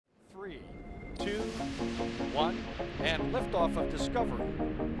1 and liftoff of Discovery,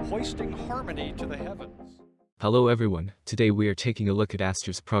 hoisting harmony to the heavens. Hello everyone, today we are taking a look at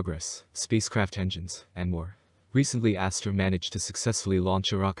Astra's progress, spacecraft engines, and more. Recently Astra managed to successfully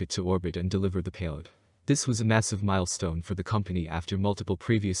launch a rocket to orbit and deliver the payload. This was a massive milestone for the company after multiple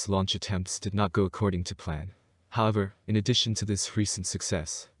previous launch attempts did not go according to plan. However, in addition to this recent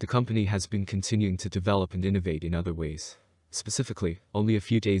success, the company has been continuing to develop and innovate in other ways. Specifically, only a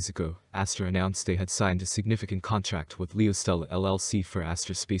few days ago, Astra announced they had signed a significant contract with LeoStella LLC for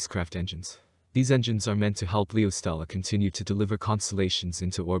Astra Spacecraft Engines. These engines are meant to help LeoStella continue to deliver constellations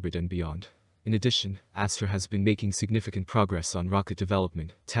into orbit and beyond. In addition, Astra has been making significant progress on rocket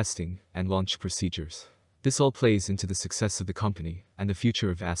development, testing, and launch procedures. This all plays into the success of the company and the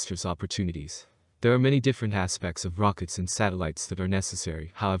future of Astra's opportunities. There are many different aspects of rockets and satellites that are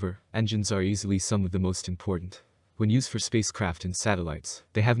necessary, however, engines are easily some of the most important. When used for spacecraft and satellites,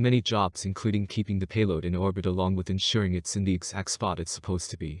 they have many jobs including keeping the payload in orbit along with ensuring it's in the exact spot it's supposed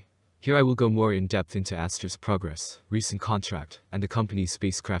to be. Here I will go more in depth into Astra's progress, recent contract, and the company's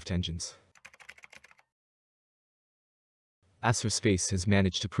spacecraft engines. Astra Space has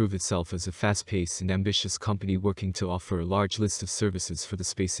managed to prove itself as a fast-paced and ambitious company working to offer a large list of services for the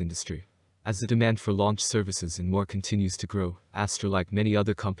space industry. As the demand for launch services and more continues to grow, Astra, like many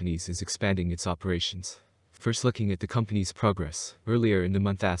other companies, is expanding its operations. First, looking at the company's progress, earlier in the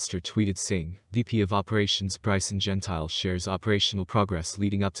month Astra tweeted saying, VP of Operations Bryson Gentile shares operational progress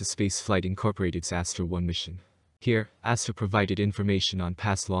leading up to Spaceflight Incorporated's Astra 1 mission. Here, Astra provided information on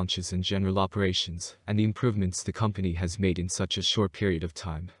past launches and general operations, and the improvements the company has made in such a short period of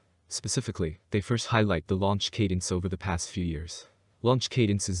time. Specifically, they first highlight the launch cadence over the past few years. Launch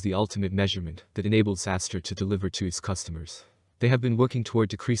cadence is the ultimate measurement that enables Astra to deliver to its customers. They have been working toward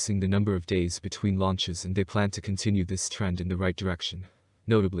decreasing the number of days between launches, and they plan to continue this trend in the right direction.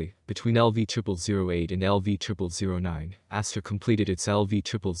 Notably, between LV0008 and LV0009, Astra completed its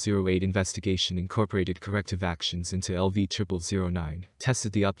LV0008 investigation, incorporated corrective actions into LV0009,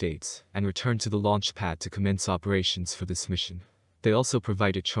 tested the updates, and returned to the launch pad to commence operations for this mission. They also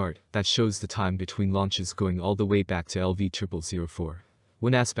provide a chart that shows the time between launches going all the way back to LV0004.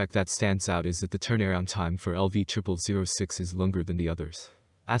 One aspect that stands out is that the turnaround time for LV0006 is longer than the others.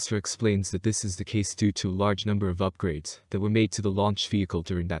 Astra explains that this is the case due to a large number of upgrades that were made to the launch vehicle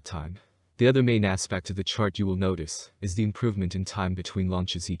during that time. The other main aspect of the chart you will notice is the improvement in time between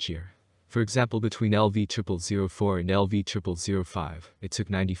launches each year. For example, between LV0004 and LV0005, it took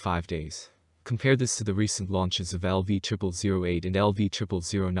 95 days. Compare this to the recent launches of LV0008 and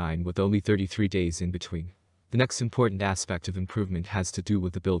LV0009 with only 33 days in between. The next important aspect of improvement has to do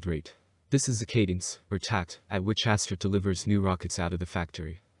with the build rate. This is the cadence, or takt, at which Astra delivers new rockets out of the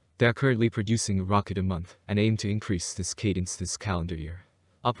factory. They are currently producing a rocket a month, and aim to increase this cadence this calendar year.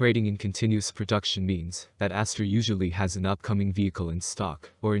 Operating in continuous production means that Astra usually has an upcoming vehicle in stock,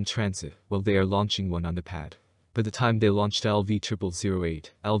 or in transit, while they are launching one on the pad. By the time they launched LV0008,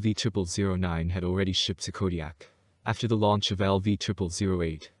 LV0009 had already shipped to Kodiak. After the launch of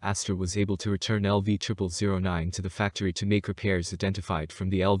LV0008, Astra was able to return LV0009 to the factory to make repairs identified from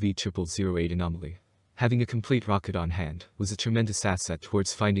the LV0008 anomaly. Having a complete rocket on hand was a tremendous asset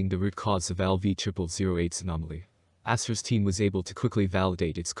towards finding the root cause of LV0008's anomaly. Astra's team was able to quickly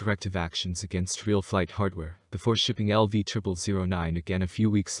validate its corrective actions against real flight hardware before shipping LV0009 again a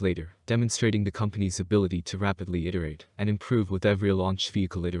few weeks later, demonstrating the company's ability to rapidly iterate and improve with every launch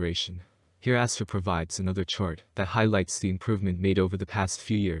vehicle iteration. Here Astra provides another chart that highlights the improvement made over the past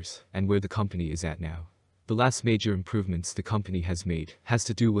few years and where the company is at now. The last major improvements the company has made has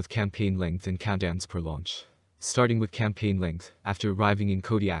to do with campaign length and countdowns per launch. Starting with campaign length, after arriving in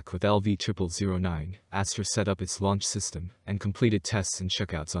Kodiak with LV0009, Astra set up its launch system and completed tests and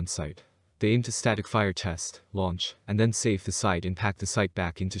checkouts on site. They aim to static fire test, launch, and then save the site and pack the site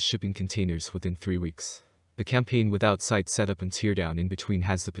back into shipping containers within 3 weeks. The campaign without site setup and teardown in between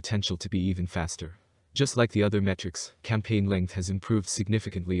has the potential to be even faster. Just like the other metrics, campaign length has improved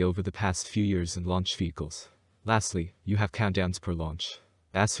significantly over the past few years in launch vehicles. Lastly, you have countdowns per launch.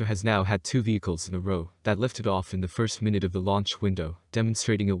 Astra has now had 2 vehicles in a row that lifted off in the first minute of the launch window,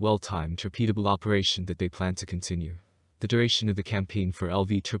 demonstrating a well-timed, repeatable operation that they plan to continue. The duration of the campaign for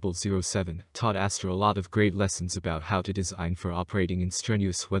LV0007 taught Astra a lot of great lessons about how to design for operating in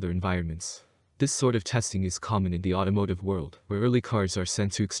strenuous weather environments. This sort of testing is common in the automotive world, where early cars are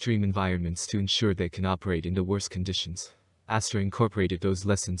sent to extreme environments to ensure they can operate in the worst conditions. Astra incorporated those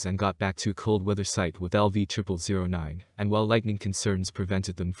lessons and got back to a cold weather site with LV0009, and while lightning concerns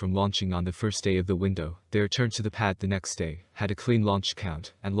prevented them from launching on the first day of the window, they returned to the pad the next day, had a clean launch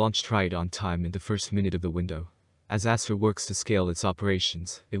count, and launched right on time in the first minute of the window. As Astra works to scale its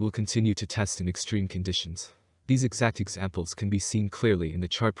operations, it will continue to test in extreme conditions. These exact examples can be seen clearly in the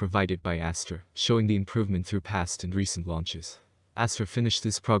chart provided by Astra, showing the improvement through past and recent launches. Astra finished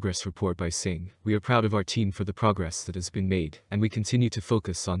this progress report by saying, "We are proud of our team for the progress that has been made, and we continue to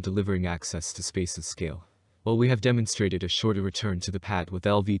focus on delivering access to space at scale. While we have demonstrated a shorter return to the pad with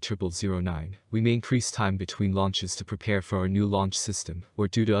LV0009, we may increase time between launches to prepare for our new launch system, or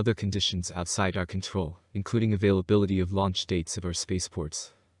due to other conditions outside our control, including availability of launch dates at our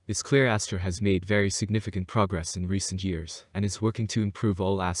spaceports." It's clear Astra has made very significant progress in recent years, and is working to improve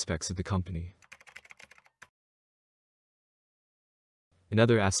all aspects of the company. In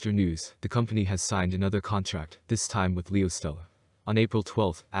other Astra news, the company has signed another contract, this time with LeoStella. On April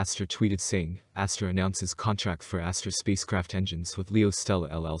 12, Astra tweeted saying, Astra announces contract for Astra Spacecraft Engines with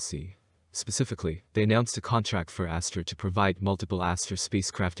LeoStella LLC. Specifically, they announced a contract for Astra to provide multiple Astra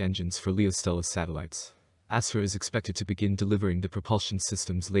Spacecraft Engines for LeoStella satellites. Astra is expected to begin delivering the propulsion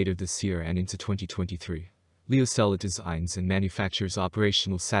systems later this year and into 2023. LeoStella designs and manufactures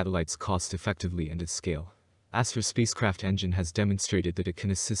operational satellites cost-effectively and at scale. Astra Spacecraft Engine has demonstrated that it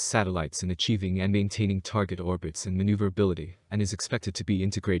can assist satellites in achieving and maintaining target orbits and maneuverability, and is expected to be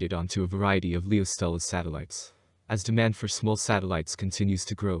integrated onto a variety of LeoStella's satellites. As demand for small satellites continues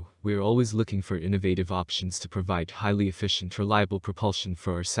to grow, we are always looking for innovative options to provide highly efficient, reliable propulsion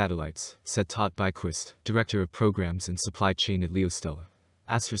for our satellites, said Todd Byquist, Director of Programs and Supply Chain at LeoStella.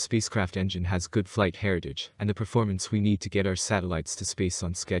 Astra Spacecraft Engine has good flight heritage and the performance we need to get our satellites to space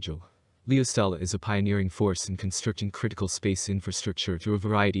on schedule. LeoStella is a pioneering force in constructing critical space infrastructure through a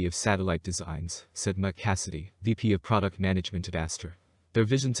variety of satellite designs, said Mike Cassidy, VP of Product Management at Astra. Their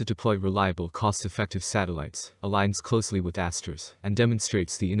vision to deploy reliable, cost-effective satellites aligns closely with Astra's and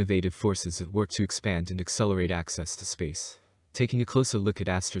demonstrates the innovative forces at work to expand and accelerate access to space. Taking a closer look at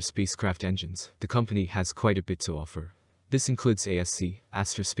Astra Spacecraft Engines, the company has quite a bit to offer. This includes ASC,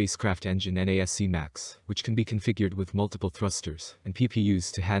 Astra Spacecraft Engine, and ASC Max, which can be configured with multiple thrusters and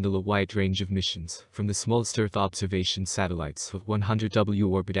PPUs to handle a wide range of missions, from the smallest Earth observation satellites with 100 W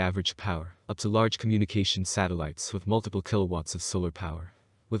orbit average power, up to large communication satellites with multiple kilowatts of solar power.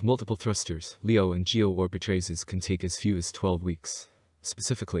 With multiple thrusters, LEO and GEO orbit raises can take as few as 12 weeks.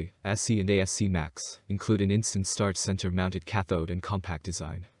 Specifically, ASC and ASC Max include an instant start center-mounted cathode and compact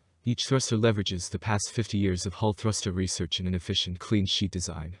design. Each thruster leverages the past 50 years of Hull thruster research in an efficient clean sheet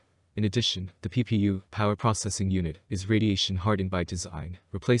design. In addition, the PPU, power processing unit, is radiation hardened by design,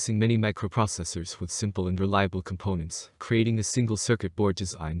 replacing many microprocessors with simple and reliable components, creating a single circuit board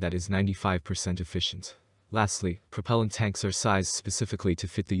design that is 95% efficient. Lastly, propellant tanks are sized specifically to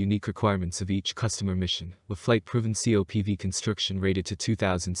fit the unique requirements of each customer mission, with flight-proven COPV construction rated to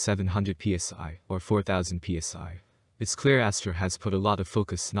 2,700 psi, or 4,000 psi. It's clear Astra has put a lot of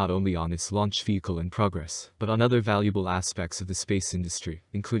focus not only on its launch vehicle and progress, but on other valuable aspects of the space industry,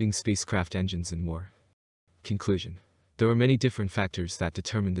 including spacecraft engines and more. Conclusion. There are many different factors that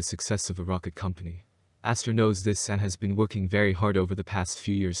determine the success of a rocket company. Astra knows this and has been working very hard over the past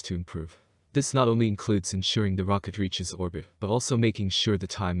few years to improve. This not only includes ensuring the rocket reaches orbit, but also making sure the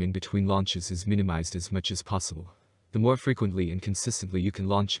time in between launches is minimized as much as possible. The more frequently and consistently you can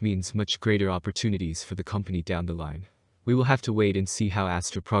launch means much greater opportunities for the company down the line. We will have to wait and see how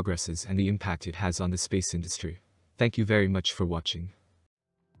Astra progresses and the impact it has on the space industry. Thank you very much for watching.